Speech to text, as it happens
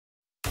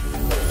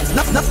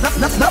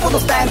Znowu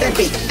dostałem ten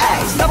fit,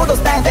 ej, znowu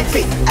dostałem ten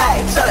fit,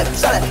 ej. Szalep,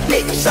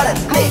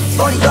 klik,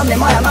 dzwoni do mnie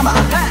moja mama.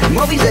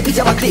 Mówi, że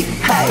widziała klip,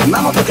 hej,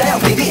 mamo to grają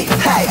w TV,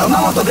 hej, o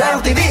mamo to grają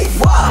w TV.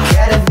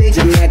 Kiedy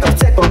widzi mnie to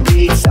chce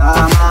pobić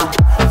sama.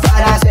 Dwa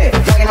razy,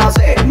 takie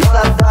nocy,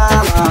 młoda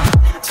dama.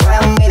 Twoja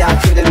mira,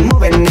 kiedy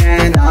mówię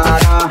nie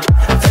nara.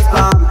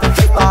 Facepalm,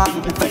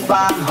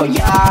 o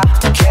ja.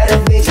 Kiedy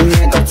widzi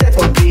mnie to chce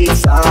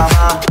pobić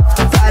sama.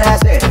 Dwa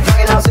razy,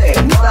 takie nocy,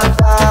 młoda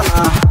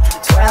dama.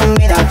 Twoja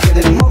mira,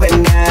 kiedy mówię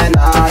nie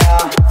nara.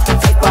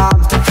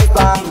 Facepalm,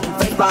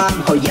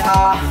 o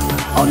ja.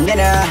 O nie,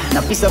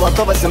 napisała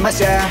to w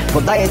SMS-ie.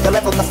 Podaję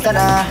telefon na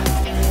scenę.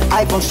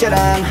 iPhone 7.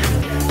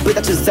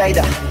 Pyta czy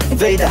zejdę,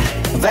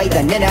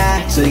 wejdę, nie,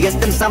 czy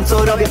jestem sam,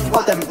 co robię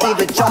potem i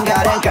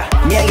wyciąga rękę.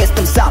 Nie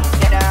jestem sam,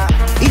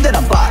 idę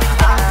na bar,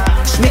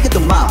 śmiechy tu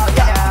mam,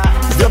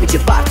 zrobicie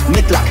part,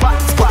 myklak,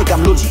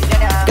 spotykam ludzi,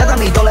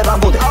 gadam i dolewam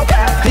wody.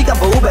 Klikam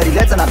po Uber i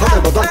lecę na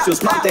hotel, bo dość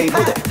już mam tej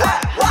budy.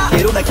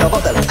 Kierunek na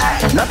hotel,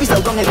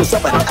 napisał do mnie tu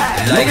szofer.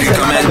 Like,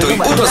 komentuj,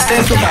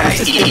 udostępniaj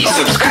i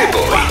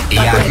subskrybuj.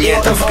 Jak nie,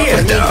 to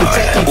wpierdol.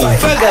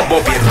 Uwaga, bo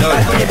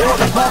pierdolę. Nie było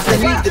tak mocne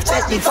nigdy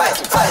wcześniej, co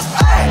jest?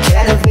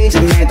 Kiedy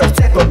widzi mnie, to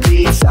chce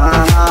pobić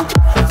sama.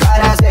 Dwa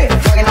razy,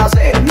 takie nocy,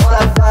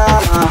 młoda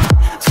dama.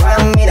 Twoja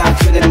mira,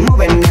 kiedy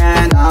mówię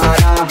nie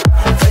nara.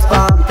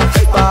 Facepalm,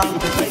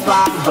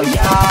 o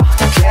ja.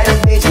 Kiedy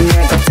widzi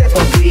mnie, to chce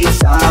pobić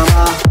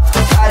sama.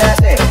 Dwa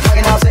razy,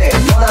 takie nocy,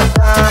 młoda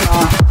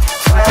dama.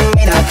 Twoja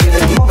mira,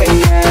 kiedy mówię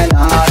nie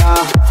nara.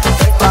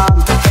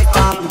 Facepalm,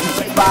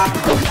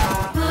 o ja.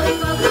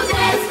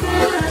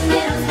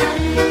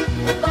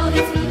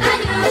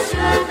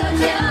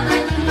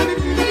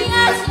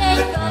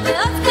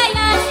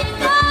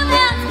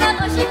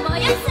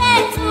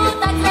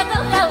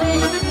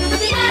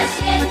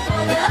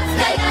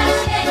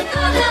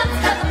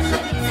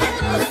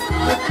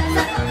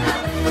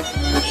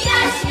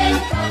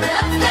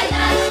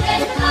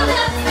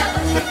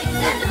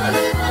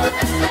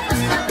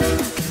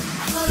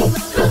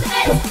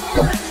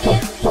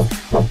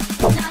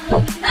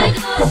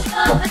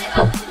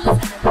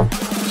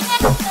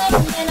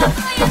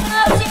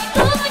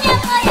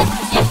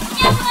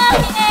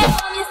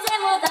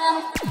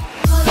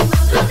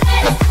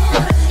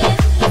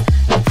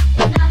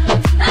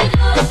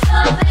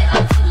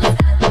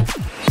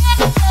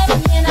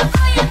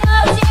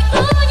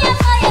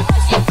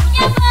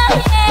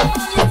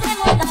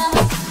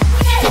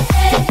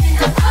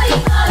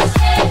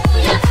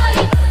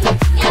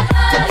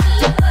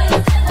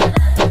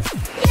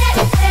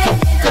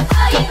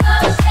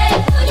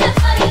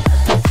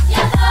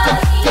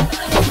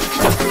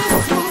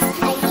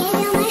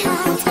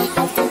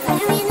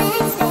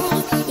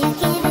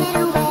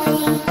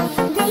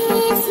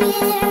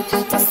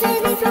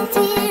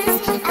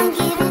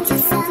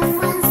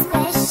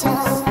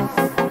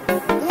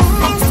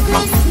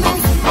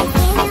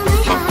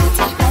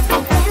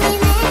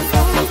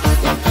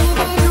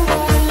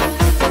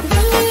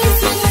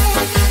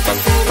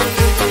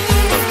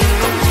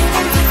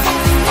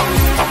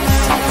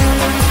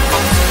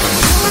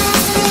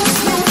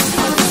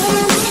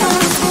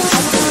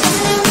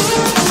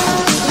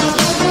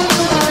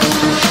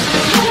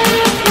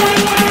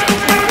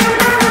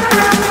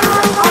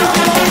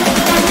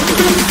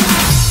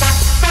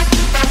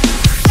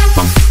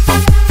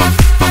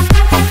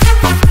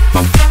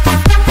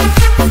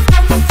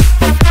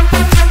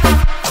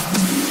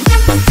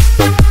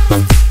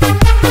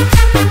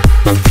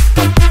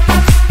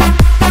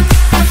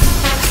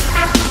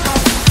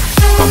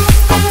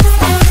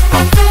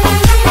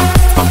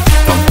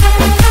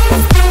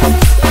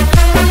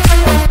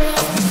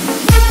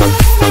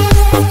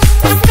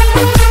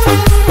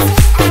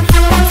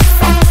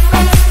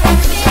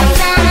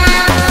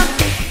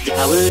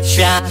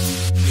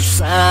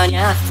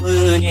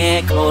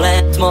 płynie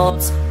kolet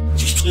moc.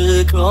 Dziś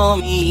przykro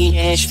mi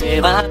nie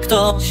śpiewa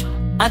ktoś,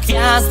 a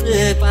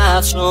gwiazdy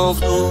patrzą w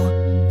dół,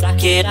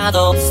 takie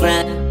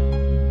radosne.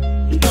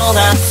 Do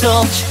nas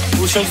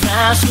chodź, usiądź w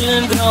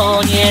naszym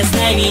gronie,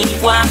 zdejmij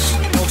płaszcz,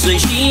 oczy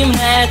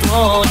zimne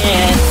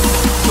dłonie.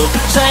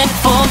 Zobaczę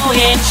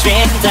twoje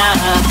święta,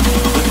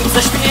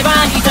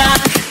 zaśpiewaj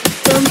tak.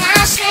 To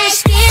nasze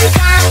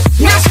święta,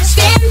 nasze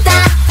święta.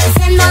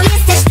 Ze mną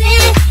jesteś ty,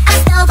 a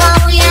z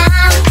tobą ja.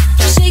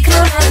 Przykro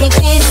na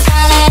piękny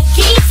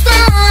daleki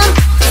stąd,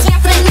 z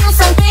wiatrem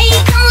niosą tej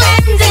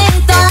kolendy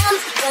dom.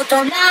 Bo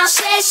to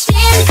nasze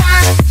święta,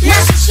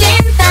 nasze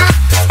święta.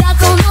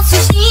 Taką noc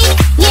już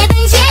nikt nie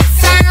będzie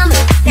sam.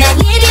 Na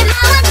niebie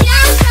mała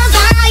gwiazda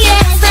daje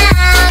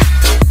znak,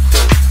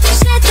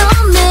 że to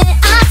my,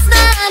 a z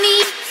nami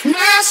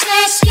nasze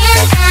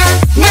święta,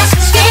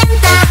 nasze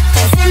święta.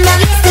 Ze mną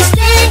jesteś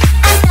ty,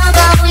 a z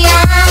tobą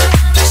ja.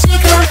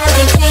 Przykro na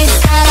piękny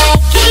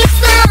daleki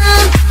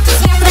stąd,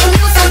 z wiatrem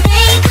niosą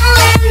tej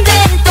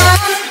kolendy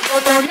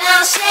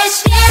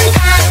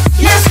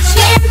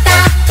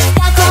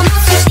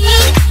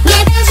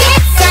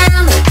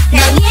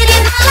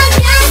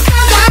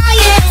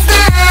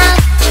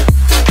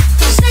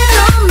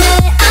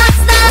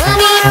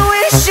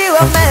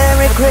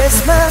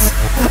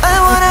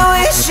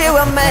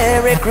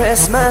Merry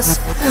Christmas.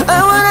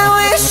 I wanna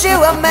wish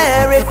you a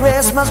Merry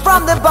Christmas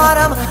from the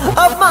bottom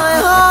of my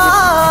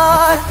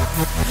heart.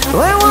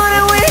 I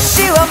wanna wish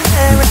you a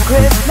Merry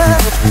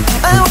Christmas.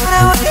 I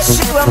wanna wish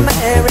you a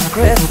Merry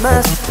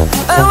Christmas.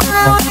 I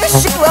wanna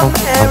wish you a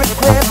Merry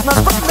Christmas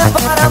from the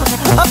bottom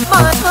of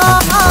my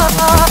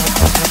heart.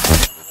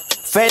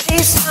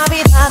 Feliz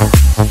Navidad.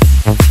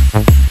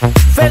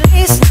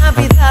 Feliz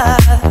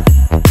Navidad.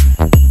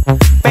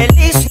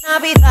 Feliz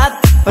Navidad,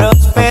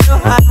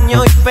 próspero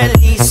año y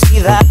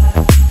felicidad.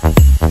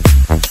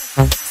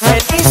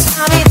 Feliz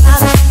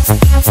Navidad.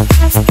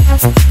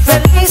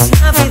 Feliz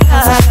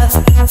Navidad.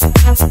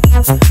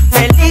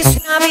 Feliz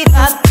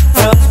Navidad,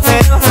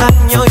 próspero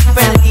año y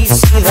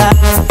felicidad.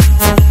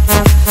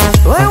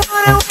 I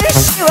wanna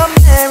wish you a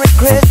Merry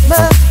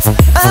Christmas.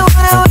 I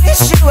wanna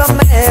wish you a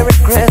Merry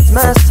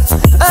Christmas.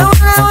 I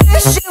wanna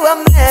wish you a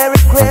Merry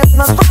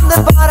Christmas from the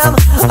bottom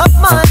of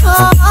my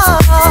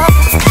heart.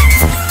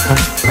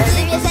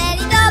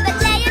 Jeżeli to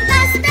będzie jedna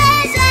z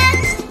prezie,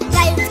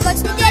 daj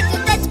skoczny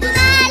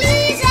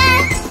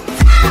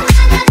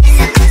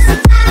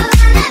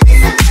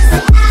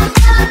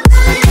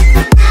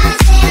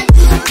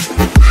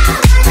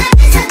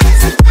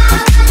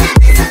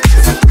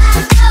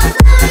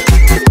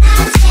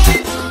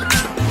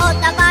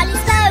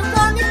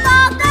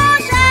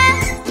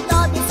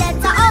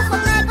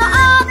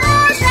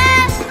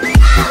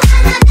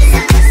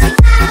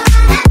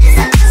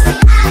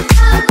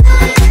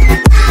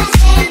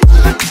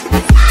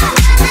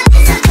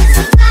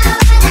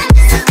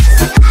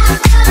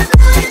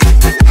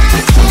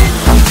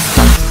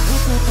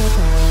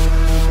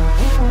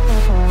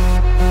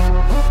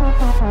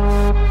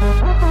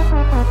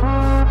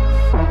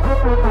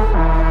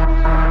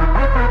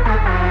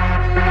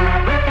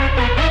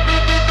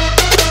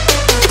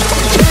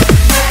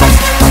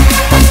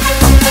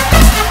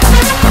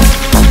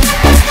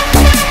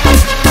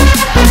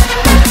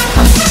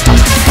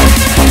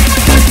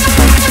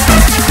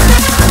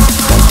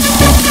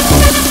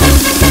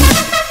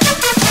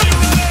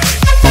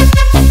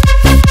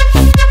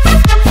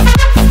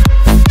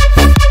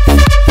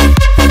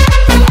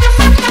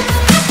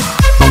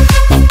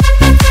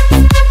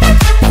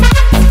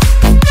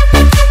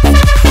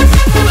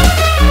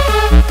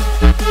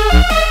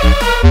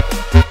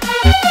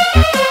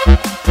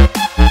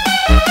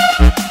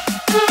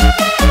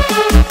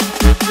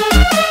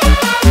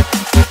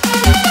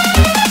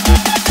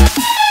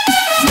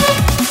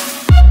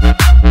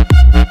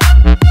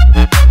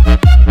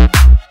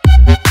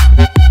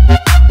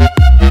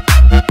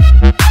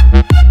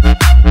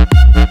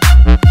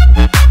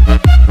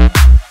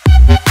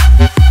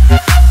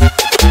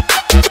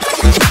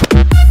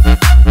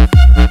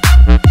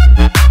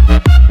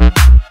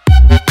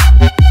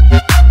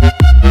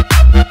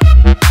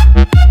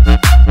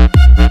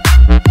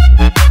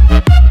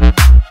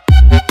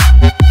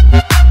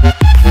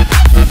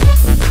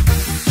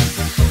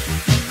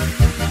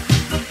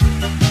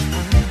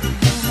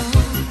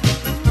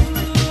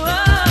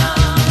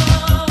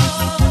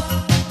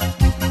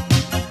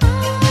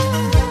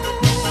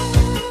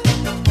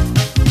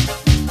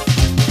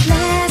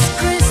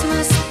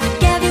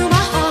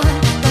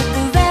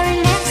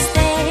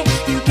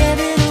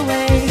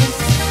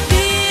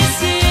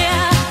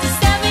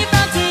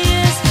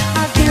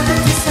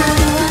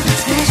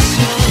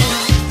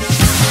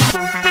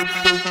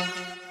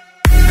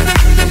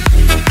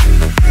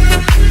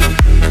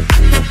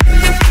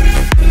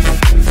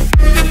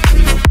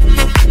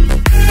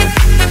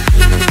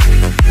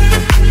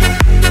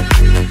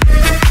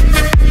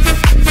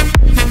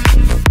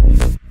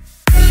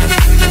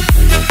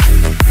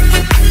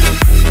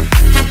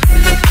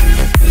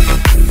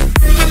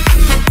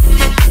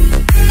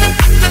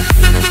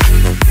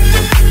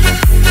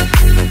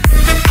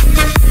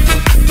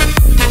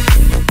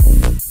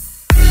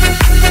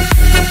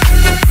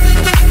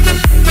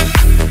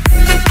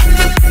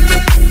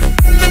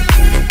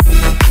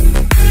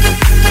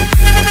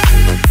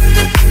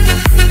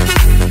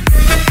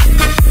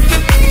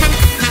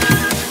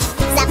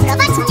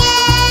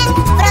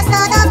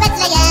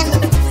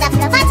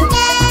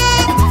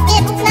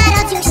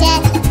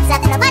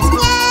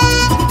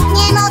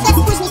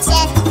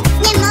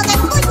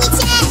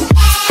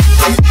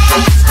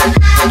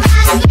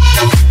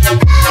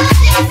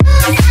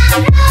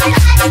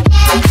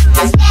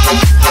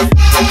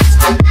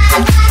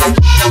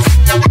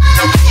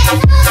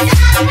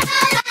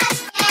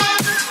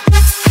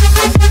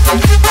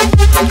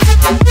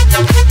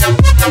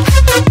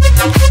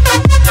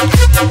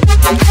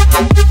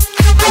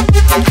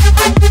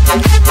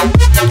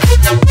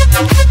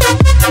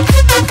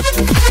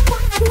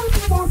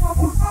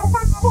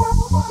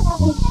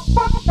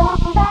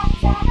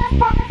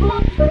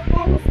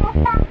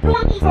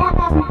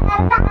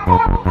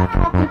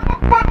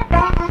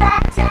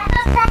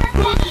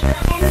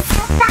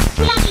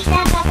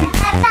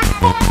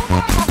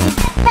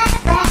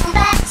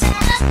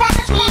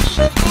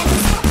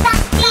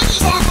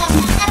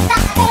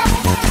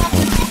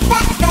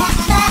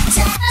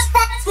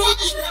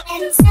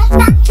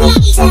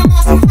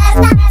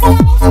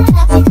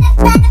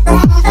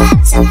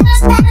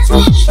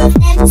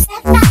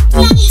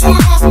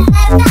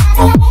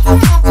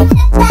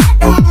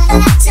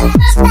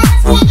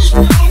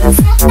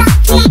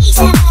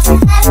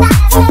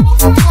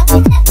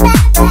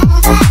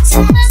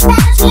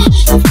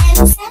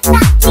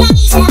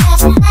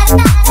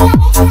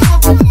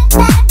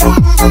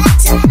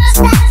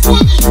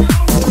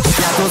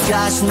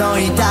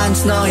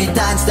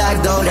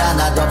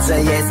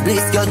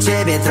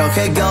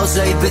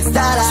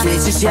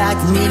Błyszczysz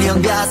jak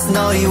milion gwiazd,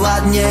 no i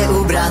ładnie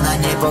ubrana.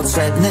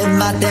 Niepotrzebny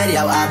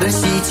materiał, aby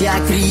śnić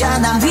jak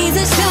Rihanna. Widzę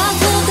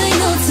światło tej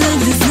nocy,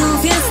 gdy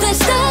znów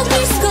jesteś tak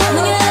blisko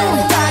mnie.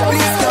 Tak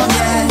blisko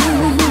mnie.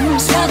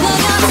 Światło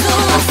miasto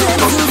w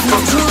sercu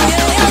znów czuję,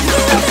 jak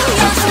gdybym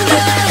jasny.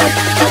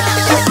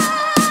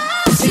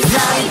 Dziś z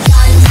nami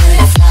tańczy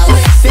cały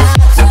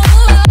świat.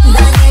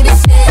 Na niebie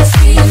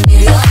świeci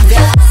milion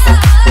gwiazd.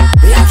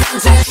 Jak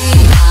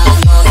Angelina,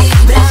 no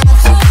i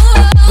brat.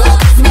 Bo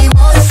bez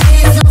miłości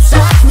znów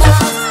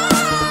szachmat.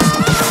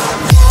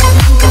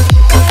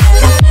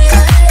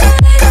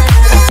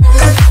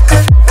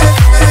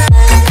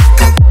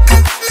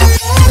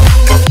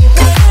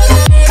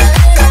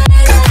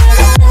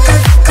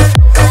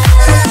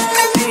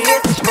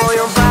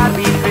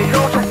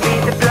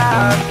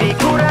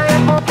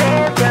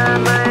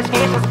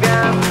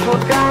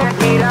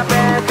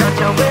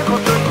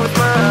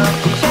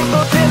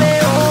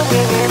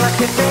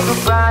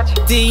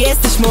 Ty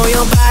jesteś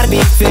moją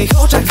Barbie, w twych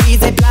oczach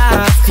widzę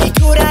blask.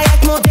 Figura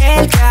jak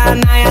modelka,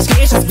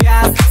 najjaśniejsza z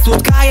gwiazd.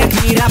 Słodka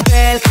jak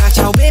mirabelka,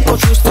 chciałbym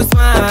poczuć twój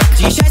smak.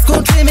 Dzisiaj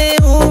skończymy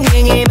u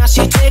mnie, nie masz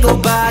się czego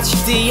bać.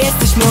 Ty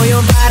jesteś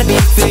moją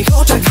Barbie, w twych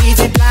oczach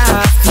widzę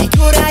blask.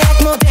 Figura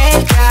jak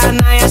modelka,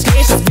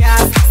 najjaśniejsza z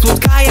gwiazd.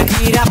 Słodka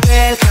jak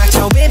mirabelka,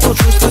 chciałbym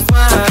poczuć twój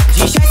smak.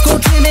 Dzisiaj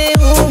skończymy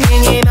u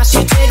mnie, nie masz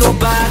się czego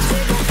bać.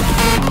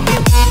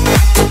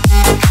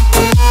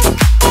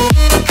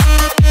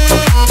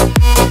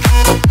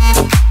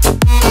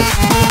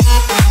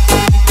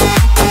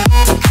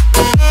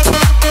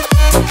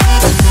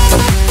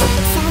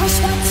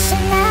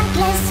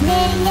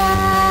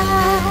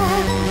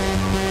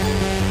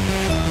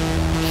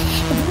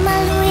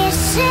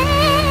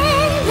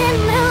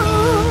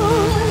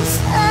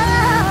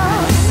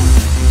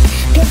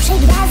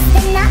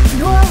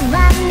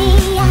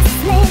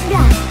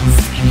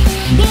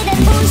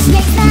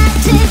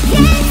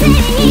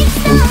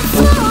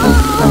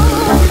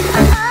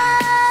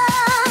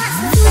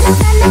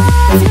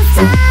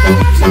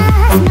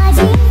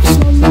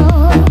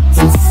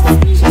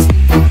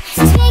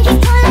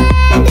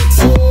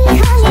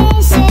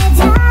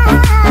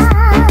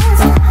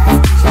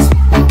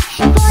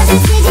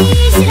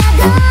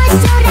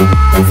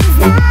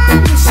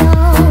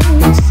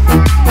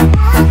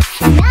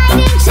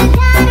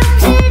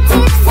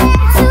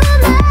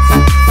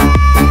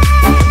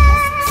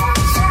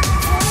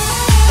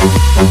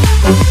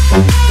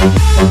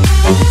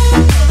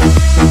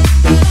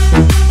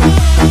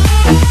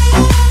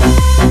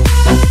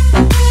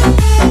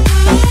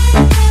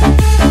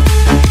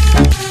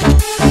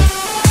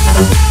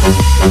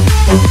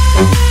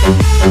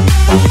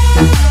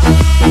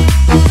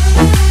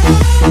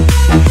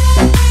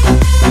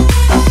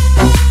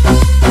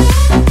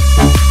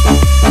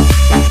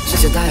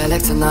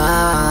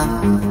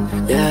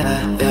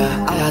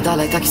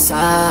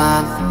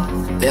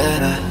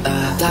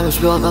 Tak już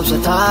było dobrze,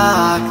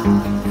 tak.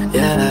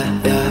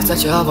 Chcę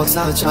cię obok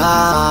cały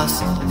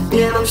czas.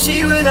 Nie mam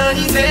siły na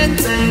nic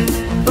więcej.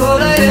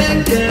 Podaj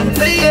rękę,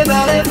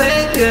 wyjebane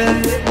pękę.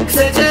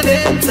 Chcę cię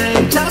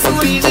więcej,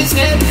 czasu liczyć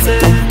nie chcę.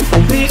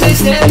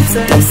 Liczyć nie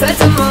chcę,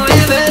 serce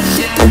moje weź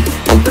się.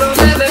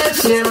 Proszę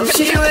weź się, mam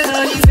siły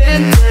na nic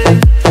więcej.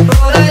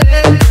 Podaj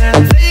rękę,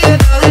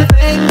 wyjebane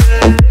pękę.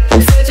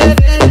 Chcę cię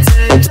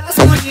więcej,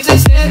 czasu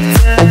liczyć nie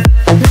chcę.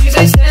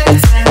 Liczyć nie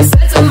chcę,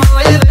 serce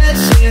moje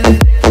weź się.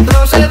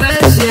 Proszę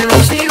weź się,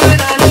 mam siły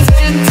na nic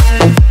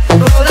więcej.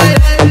 Podaj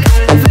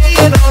rękę,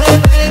 wyjebane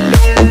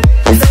pękę.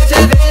 Chcę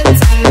cię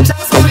więcej,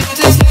 czasu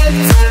liczyć nie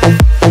chcę.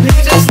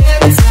 Liczyć nie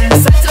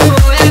chcę, serce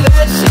moje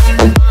weź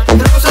się.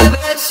 Proszę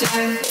weź się.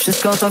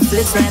 Wszystko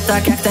toksyczne,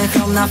 tak jak ten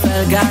chrom na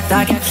felgach.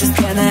 Tak jak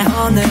wszystkie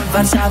neony w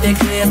Warszawie,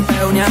 gdy jest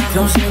pełnia.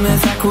 Krążymy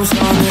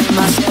zakurzony,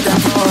 masz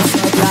jeden po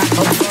osiedlach.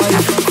 Od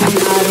twoich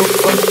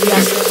okularów odbija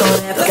się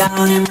torebka.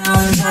 Nie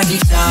miałem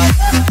takich czas,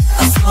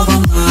 a z tobą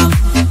mam.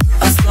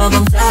 A z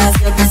tobą teraz,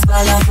 jak nie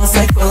spala po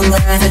sekundę.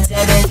 Chcę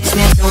ciebie dziś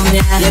mieć u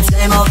mnie, nie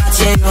przejmować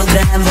się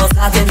jutrem,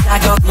 bo za tym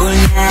tak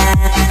ogólnie.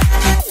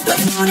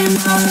 Dawno nie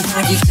miałem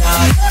takich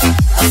czas,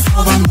 a z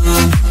tobą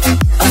mam.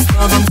 A z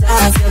tobą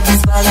teraz, jak nie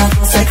spala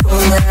po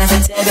sekundę. Chcę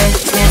ciebie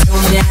dziś mieć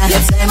u mnie, nie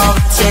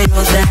przejmować się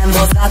jutrem, bo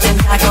za tym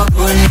tak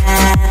ogólnie.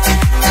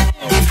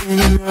 Nigdy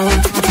nie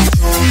miałem takich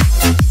czas.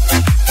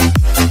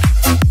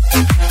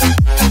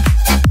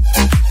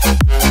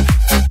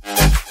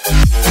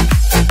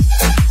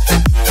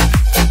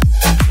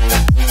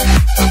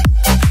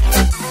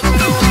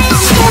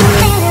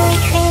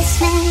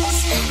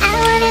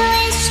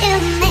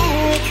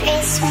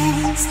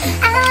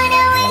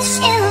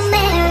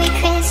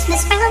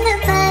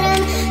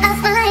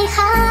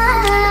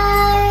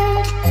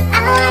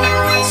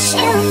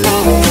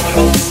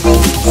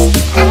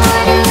 I wanna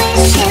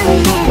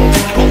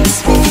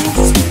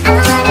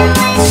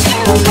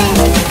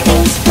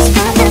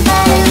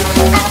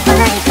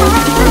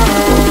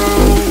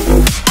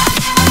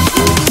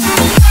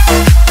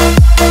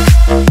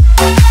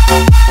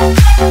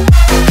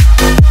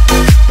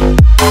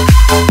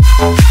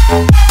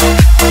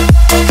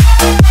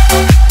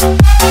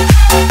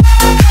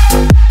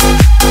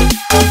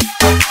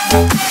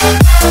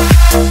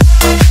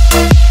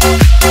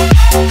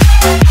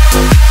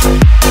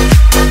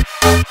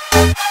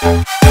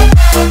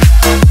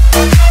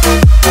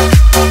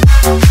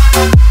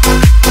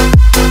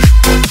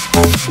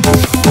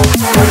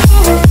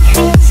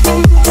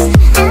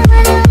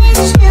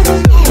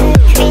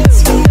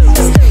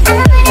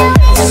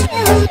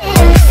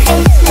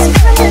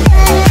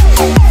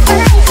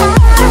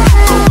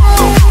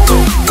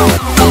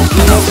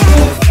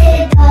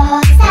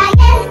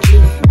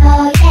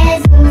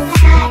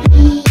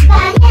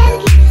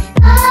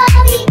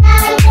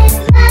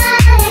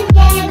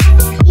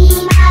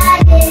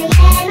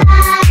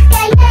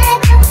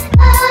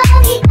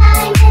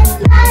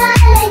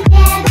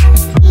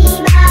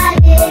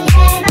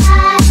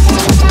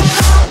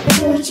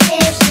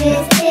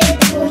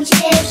cię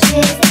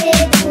wszystko.